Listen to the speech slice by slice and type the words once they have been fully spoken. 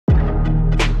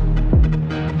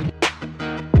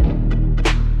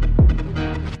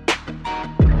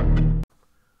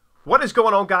What is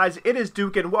going on, guys? It is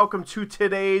Duke and welcome to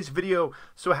today's video.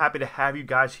 So happy to have you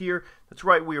guys here. That's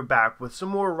right, we are back with some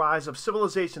more Rise of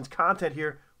Civilizations content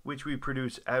here, which we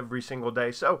produce every single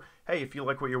day. So hey, if you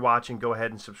like what you're watching, go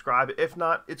ahead and subscribe. If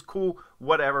not, it's cool,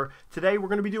 whatever. Today we're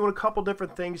going to be doing a couple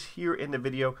different things here in the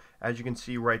video. As you can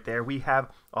see right there, we have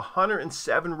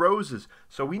 107 roses,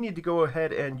 so we need to go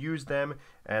ahead and use them,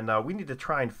 and we need to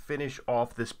try and finish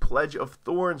off this Pledge of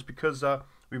Thorns because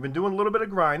we've been doing a little bit of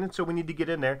grinding, so we need to get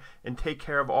in there and take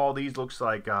care of all these. Looks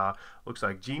like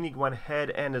Genie went ahead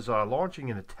and is launching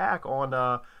an attack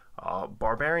on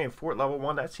Barbarian Fort level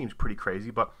 1. That seems pretty crazy,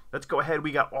 but let's go ahead.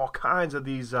 We got all kinds of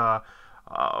these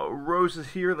roses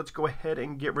here. Let's go ahead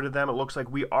and get rid of them. It looks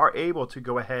like we are able to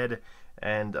go ahead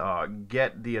and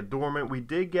get the adornment. We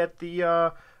did get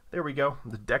the there we go,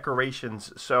 the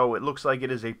decorations. So it looks like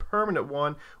it is a permanent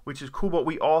one, which is cool, but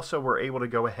we also were able to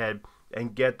go ahead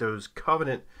and get those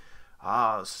Covenant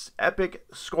epic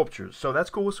sculptures. So that's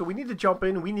cool. So we need to jump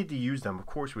in. We need to use them. Of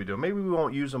course we do. Maybe we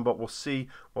won't use them, but we'll see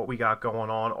what we got going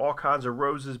on. All kinds of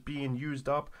roses being used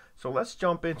up. So let's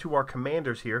jump into our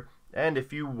commanders here. And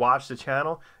if you watch the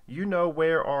channel, you know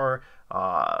where our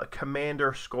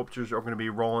commander sculptures are going to be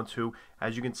rolling to.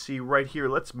 As you can see right here,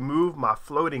 let's move my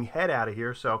floating head out of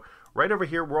here. So right over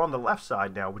here, we're on the left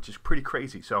side now, which is pretty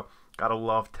crazy. So gotta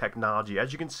love technology.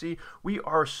 As you can see, we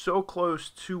are so close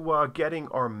to getting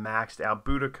our maxed out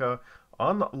Boudica,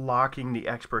 unlocking the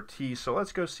expertise. So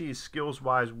let's go see skills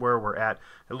wise where we're at.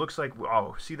 It looks like,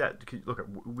 oh, see that? Look,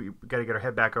 we gotta get our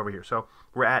head back over here. So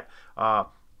we're at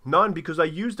none because I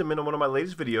used them in one of my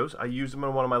latest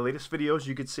videos.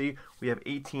 You can see we have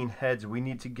 18 heads. We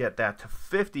need to get that to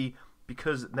 50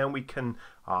 because then we can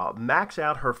max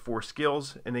out her 4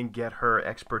 skills and then get her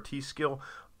expertise skill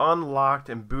unlocked.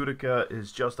 And Boudica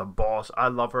is just a boss. I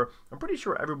love her. I'm pretty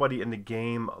sure everybody in the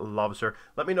game loves her.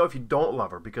 Let me know if you don't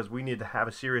love her because we need to have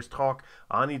a serious talk.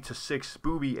 I need to 6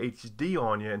 Booby HD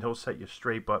on you and he'll set you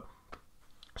straight. But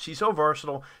she's so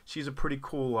versatile. She's a pretty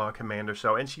cool commander.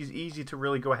 So, and she's easy to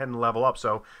really go ahead and level up.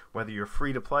 So whether you're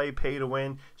free to play, pay to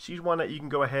win, she's one that you can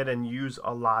go ahead and use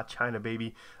a lot. China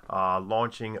Baby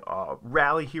launching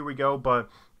rally. Here we go. But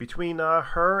between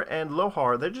her and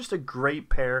Lohar, they're just a great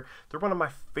pair. They're one of my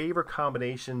favorite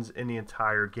combinations in the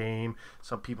entire game.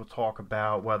 Some people talk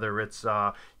about whether it's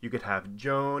you could have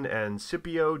Joan and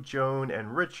Scipio, Joan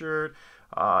and Richard.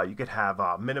 You could have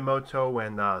Minamoto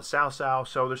and Cao Cao.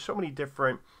 So there's so many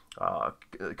different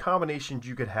combinations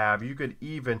you could have. You could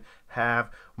even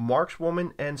have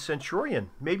Markswoman and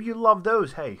Centurion. Maybe you love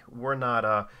those. Hey, we're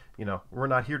not we're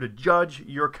not here to judge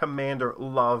your commander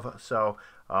love. So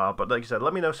but like I said,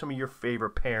 let me know some of your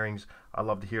favorite pairings. I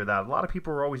love to hear that. A lot of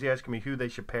people are always asking me who they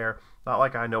should pair. Not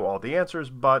like I know all the answers,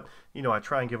 but you know, I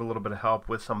try and give a little bit of help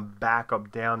with some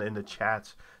backup down in the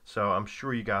chats. So I'm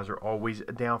sure you guys are always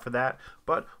down for that.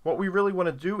 But what we really want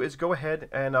to do is go ahead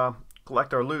and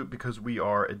collect our loot because we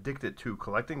are addicted to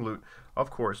collecting loot,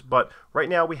 of course. But right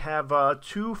now we have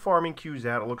 2 farming queues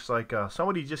out. It looks like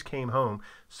somebody just came home.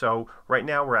 So right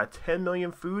now we're at 10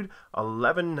 million food,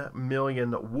 11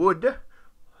 million wood.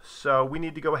 So we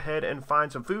need to go ahead and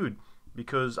find some food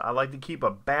because I like to keep a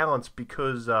balance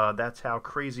because that's how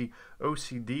crazy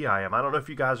OCD I am. I don't know if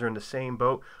you guys are in the same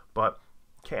boat, but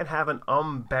can't have an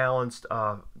unbalanced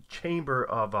chamber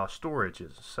of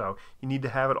storages. So you need to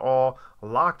have it all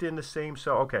locked in the same.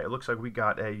 So okay, it looks like we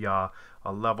got a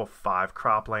level 5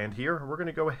 cropland here. We're going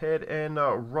to go ahead and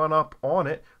run up on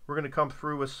it. We're going to come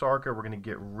through with Sarka. We're going to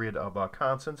get rid of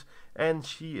Constance, and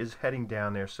she is heading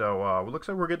down there. So it looks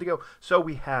like we're good to go. So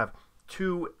we have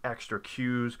 2 extra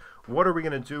queues. What are we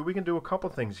going to do? We can do a couple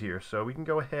things here. So we can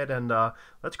go ahead and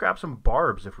let's grab some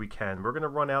barbs if we can. We're going to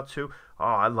run out to, oh,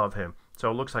 I love him. So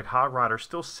it looks like Hog Rider's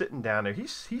still sitting down there. He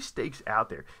stakes out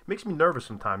there. It makes me nervous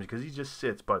sometimes because he just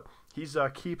sits, but he's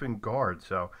keeping guard.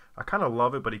 So I kind of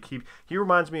love it, but he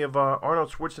reminds me of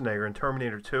Arnold Schwarzenegger in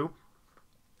Terminator 2.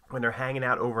 When they're hanging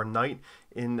out overnight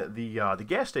in the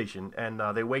gas station, and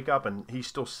they wake up and he's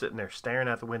still sitting there staring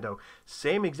out the window.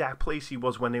 Same exact place he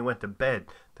was when they went to bed.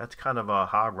 That's kind of a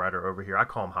Hog Rider over here. I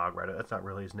call him Hog Rider. That's not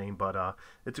really his name, but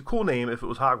it's a cool name if it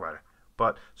was Hog Rider.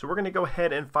 But so we're going to go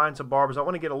ahead and find some barbers. I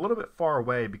want to get a little bit far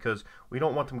away because we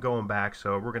don't want them going back.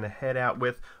 So we're going to head out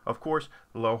with, of course,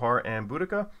 Lohar and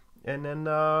Boudica. And then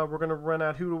we're going to run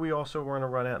out. Who do we also want to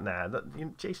run out? Nah,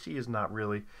 JC is not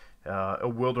really a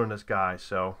wilderness guy,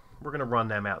 so we're going to run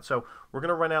them out. So we're going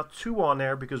to run out 2 on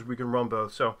there because we can run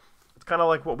both. So it's kind of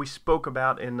like what we spoke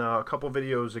about in a couple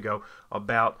videos ago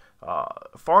about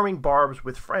farming barbs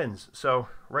with friends. So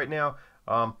right now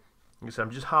like I said,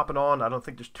 I'm just hopping on. I don't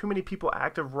think there's too many people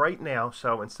active right now,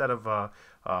 so instead of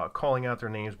calling out their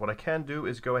names, what I can do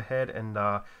is go ahead and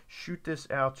shoot this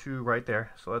out to right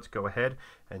there. So let's go ahead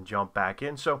and jump back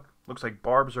in. So looks like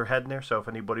Barbs are heading there, so if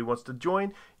anybody wants to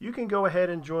join, you can go ahead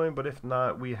and join, but if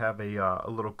not, we have a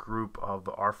little group of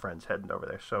our friends heading over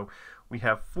there. So we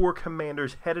have 4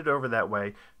 commanders headed over that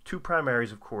way, 2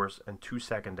 primaries, of course, and 2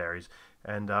 secondaries.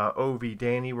 And OV,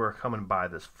 Danny, we're coming by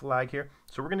this flag here.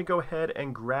 So we're going to go ahead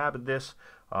and grab this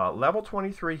level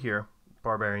 23 here,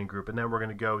 Barbarian group, and then we're going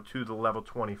to go to the level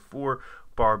 24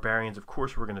 Barbarians. Of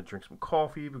course, we're going to drink some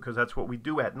coffee because that's what we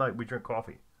do at night. We drink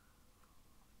coffee.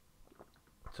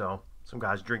 So some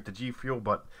guys drink the G Fuel,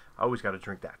 but I always got to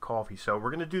drink that coffee. So we're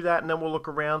going to do that, and then we'll look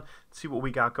around, see what we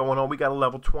got going on. We got a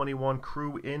level 21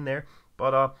 crew in there,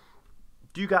 but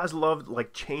do you guys love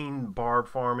like chain barb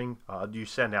farming? Do you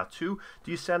send out 2?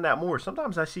 Do you send out more?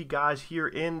 Sometimes I see guys here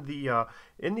in the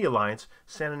Alliance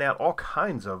sending out all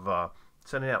kinds of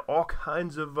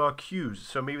queues.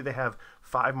 So maybe they have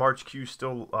 5 March queues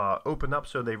still open up,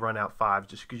 so they run out 5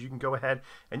 just because you can go ahead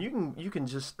and you can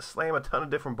just slam a ton of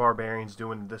different barbarians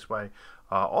doing it this way.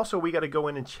 Also, we got to go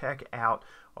in and check out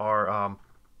our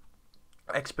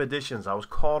expeditions. I was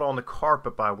called on the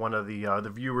carpet by one of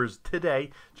the viewers today.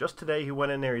 Just today, he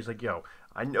went in there. He's like, "Yo,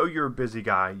 I know you're a busy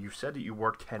guy. You said that you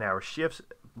work 10-hour shifts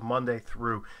Monday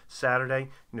through Saturday.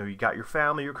 You know, you got your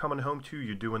family you're coming home to.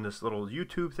 You're doing this little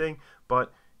YouTube thing,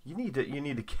 but you need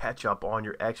to catch up on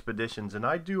your expeditions." And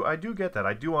I do get that.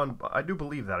 I do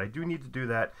believe that. I do need to do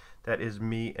that. That is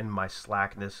me and my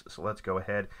slackness. So let's go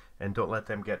ahead and don't let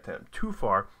them get them too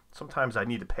far. Sometimes I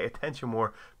need to pay attention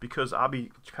more because I'll be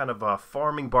kind of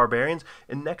farming barbarians,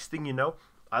 and next thing you know,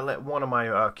 I let one of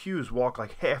my queues walk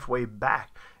like halfway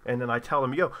back, and then I tell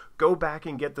them, "Yo, go back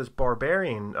and get this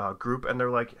barbarian group," and they're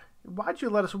like, "Why'd you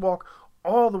let us walk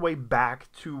all the way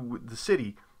back to the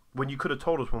city when you could have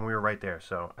told us when we were right there?"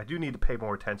 So I do need to pay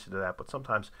more attention to that, but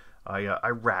sometimes I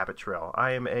rabbit trail.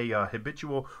 I am a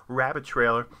habitual rabbit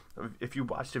trailer. If you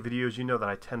watch the videos, you know that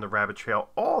I tend to rabbit trail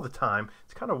all the time.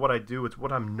 It's kind of what I do. It's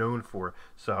what I'm known for.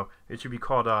 So it should be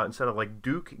called, instead of like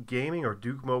Duke Gaming or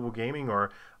Duke Mobile Gaming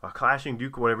or Clashing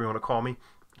Duke or whatever you want to call me,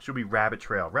 it should be Rabbit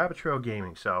Trail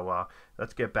Gaming. So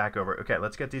let's get back over. Okay,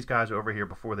 let's get these guys over here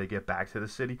before they get back to the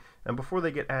city and before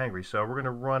they get angry. So we're going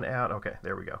to run out. Okay,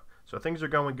 there we go. So things are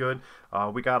going good.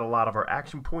 We got a lot of our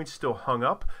action points still hung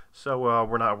up, so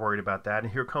we're not worried about that.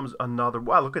 And here comes another.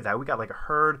 Wow, look at that. We got like a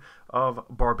herd of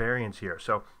barbarians here.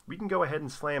 So we can go ahead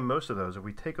and slam most of those. If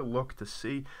we take a look to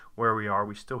see where we are,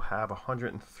 we still have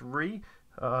 103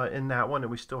 in that one,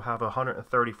 and we still have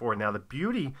 134. Now the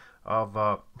beauty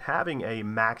of having a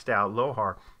maxed out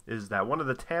Lohar is that one of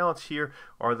the talents here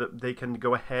are that they can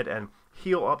go ahead and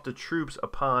heal up the troops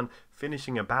upon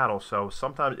finishing a battle. So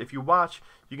sometimes if you watch,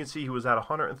 you can see he was at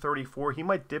 134. He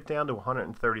might dip down to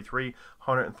 133,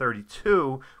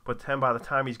 132, but then by the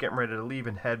time he's getting ready to leave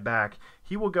and head back,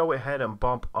 he will go ahead and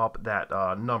bump up that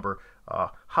number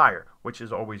higher, which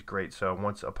is always great. So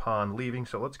once upon leaving,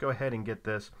 so let's go ahead and get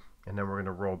this, and then we're going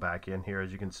to roll back in here.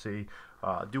 As you can see,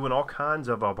 doing all kinds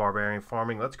of barbarian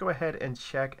farming. Let's go ahead and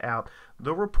check out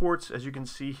the reports. As you can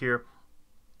see here,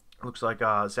 looks like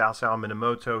Zao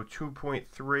Minamoto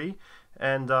 2.3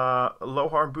 and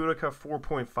Lohar and Boudica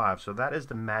 4.5. So that is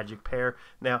the magic pair.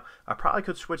 Now, I probably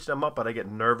could switch them up, but I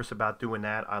get nervous about doing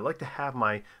that. I like to have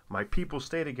my people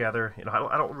stay together. You know,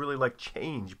 I don't really like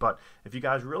change, but if you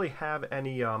guys really have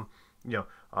any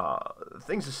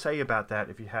things to say about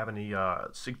that, if you have any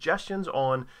suggestions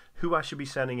on who I should be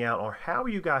sending out or how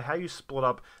you split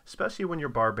up, especially when you're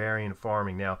barbarian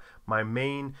farming. Now, my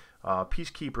main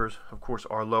peacekeepers, of course,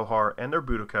 are Lohar and their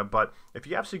Boudica, but if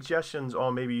you have suggestions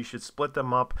on maybe you should split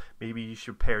them up, maybe you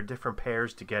should pair different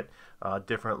pairs to get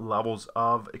different levels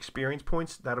of experience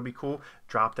points, that'll be cool.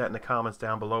 Drop that in the comments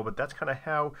down below, but that's kind of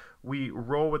how we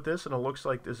roll with this, and it looks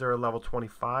like, is there a level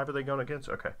 25 are they going against?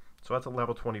 Okay. So that's a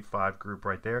level 25 group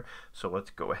right there. So let's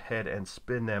go ahead and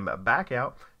spin them back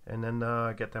out and then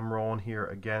get them rolling here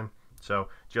again. So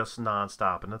just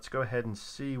non-stop. And let's go ahead and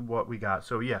see what we got.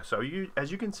 So yeah, so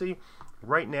as you can see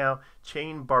right now,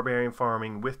 chain barbarian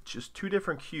farming with just 2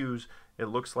 different queues. It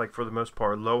looks like for the most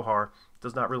part Lohar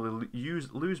does not really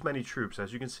lose many troops.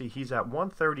 As you can see, he's at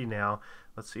 130 now.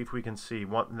 Let's see if we can see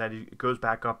that he goes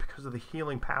back up because of the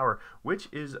healing power, which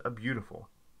is beautiful.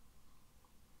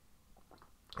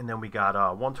 And then we got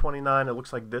 129. It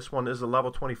looks like this one is a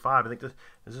level 25. I think this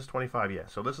is this 25. Yeah.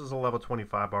 So this is a level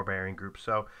 25 barbarian group.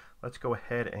 So let's go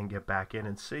ahead and get back in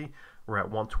and see. We're at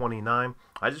 129.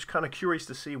 I'm just kind of curious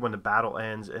to see when the battle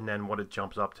ends and then what it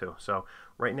jumps up to. So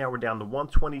right now we're down to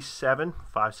 127,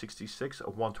 566,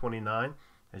 129.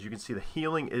 As you can see, the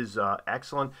healing is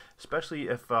excellent, especially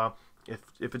if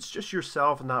it's just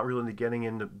yourself and not really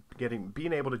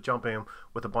being able to jump in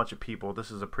with a bunch of people.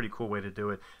 This is a pretty cool way to do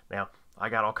it. Now, I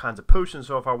got all kinds of potions,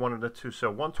 so if I wanted to, so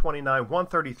 129,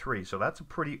 133. So that's a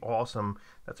pretty awesome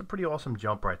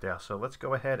jump right there. So let's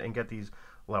go ahead and get these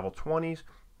level 20s.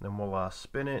 Then we'll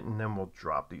spin it, and then we'll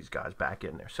drop these guys back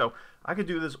in there. So I could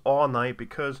do this all night,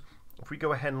 because if we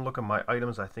go ahead and look at my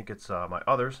items, I think it's my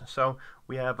others. So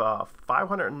we have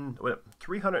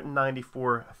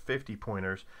 394 50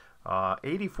 pointers,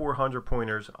 8,400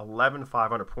 pointers,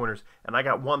 11,500 pointers, and I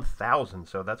got 1,000.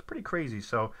 So that's pretty crazy.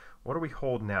 So what are we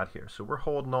holding out here? So we're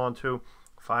holding on to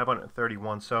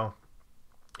 531. So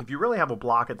if you really have a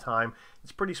block of time,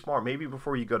 it's pretty smart. Maybe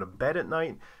before you go to bed at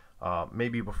night,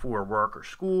 maybe before work or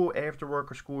school, after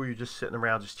work or school, you're just sitting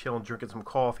around, just chilling, drinking some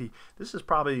coffee. This is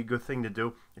probably a good thing to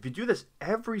do. If you do this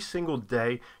every single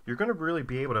day, you're going to really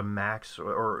be able to max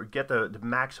or get the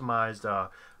maximized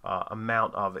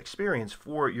amount of experience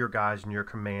for your guys and your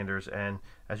commanders. And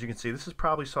as you can see, this is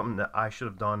probably something that I should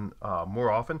have done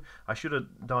more often. I should have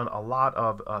done a lot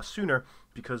of sooner,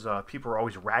 because people are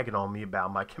always ragging on me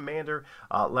about my commander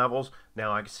levels.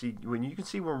 Now you can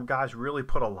see when guys really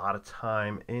put a lot of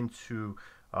time into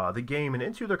the game and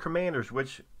into their commanders,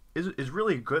 which is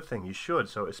really a good thing. You should,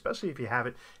 so especially if you have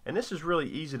it. And this is really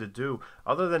easy to do.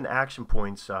 Other than action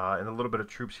points and a little bit of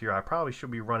troops here, I probably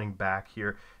should be running back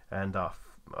here and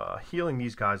healing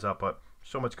these guys up, but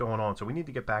so much going on. So we need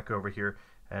to get back over here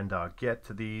and get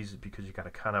to these, because you got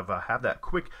to kind of have that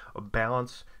quick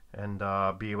balance and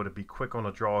be able to be quick on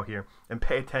the draw here and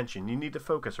pay attention. You need to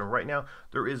focus. And right now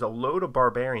there is a load of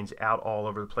barbarians out all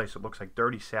over the place. It looks like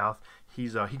Dirty South, he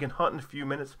can hunt in a few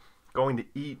minutes, going to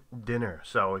eat dinner.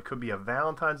 So it could be a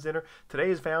Valentine's dinner. Today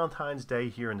is Valentine's Day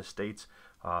here in the States,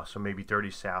 so maybe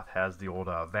Dirty South has the old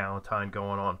Valentine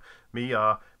going on.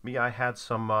 I had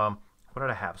some what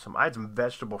did I have? I had some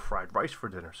vegetable fried rice for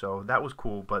dinner, so that was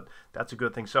cool, but that's a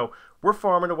good thing. So we're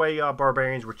farming away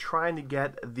barbarians. We're trying to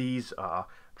get these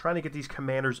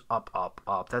commanders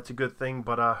up. That's a good thing,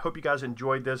 but I hope you guys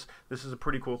enjoyed this. This is a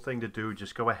pretty cool thing to do.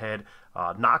 Just go ahead,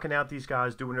 knocking out these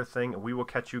guys, doing their thing, and we will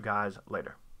catch you guys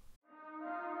later.